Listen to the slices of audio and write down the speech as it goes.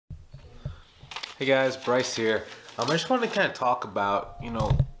Hey guys, Bryce here. I just wanted to kind of talk about,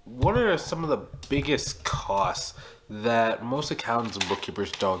 what are some of the biggest costs that most accountants and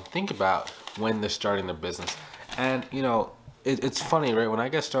bookkeepers don't think about when they're starting their business. And, it's funny, right? When I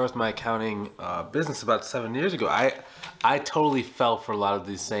got started with my accounting business about 7 years ago, I totally fell for a lot of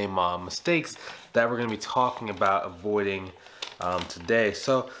these same mistakes that we're going to be talking about avoiding today.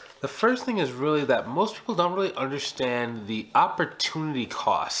 So the first thing is really that most people don't really understand the opportunity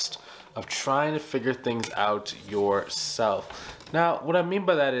cost of trying to figure things out yourself. Now, what I mean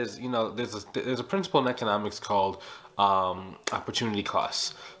by that is, there's a principle in economics called opportunity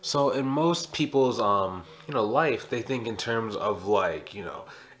costs. So in most people's, life, they think in terms of like,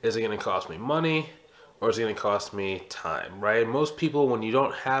 is it going to cost me money or is it going to cost me time, right? Most people, when you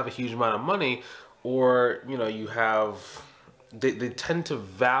don't have a huge amount of money or, you have, they tend to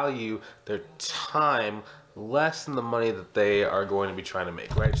value their time less than the money that they are going to be trying to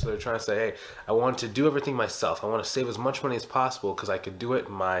make, right? So they're trying to say, hey, I want to do everything myself. I want to save as much money as possible because I could do it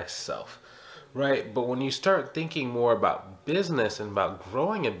myself, right? But when you start thinking more about business and about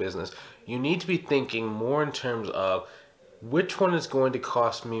growing a business, you need to be thinking more in terms of which one is going to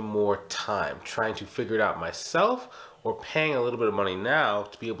cost me more time, trying to figure it out myself or paying a little bit of money now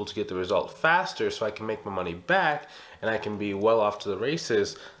to be able to get the result faster so I can make my money back and I can be well off to the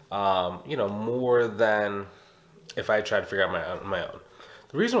races, more than if I try to figure out my own.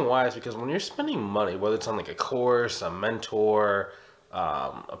 The reason why is because when you're spending money, whether it's on like a course, a mentor,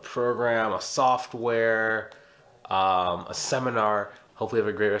 a program, a software, a seminar, hopefully you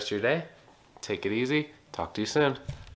have a great rest of your day. Take it easy. Talk to you soon.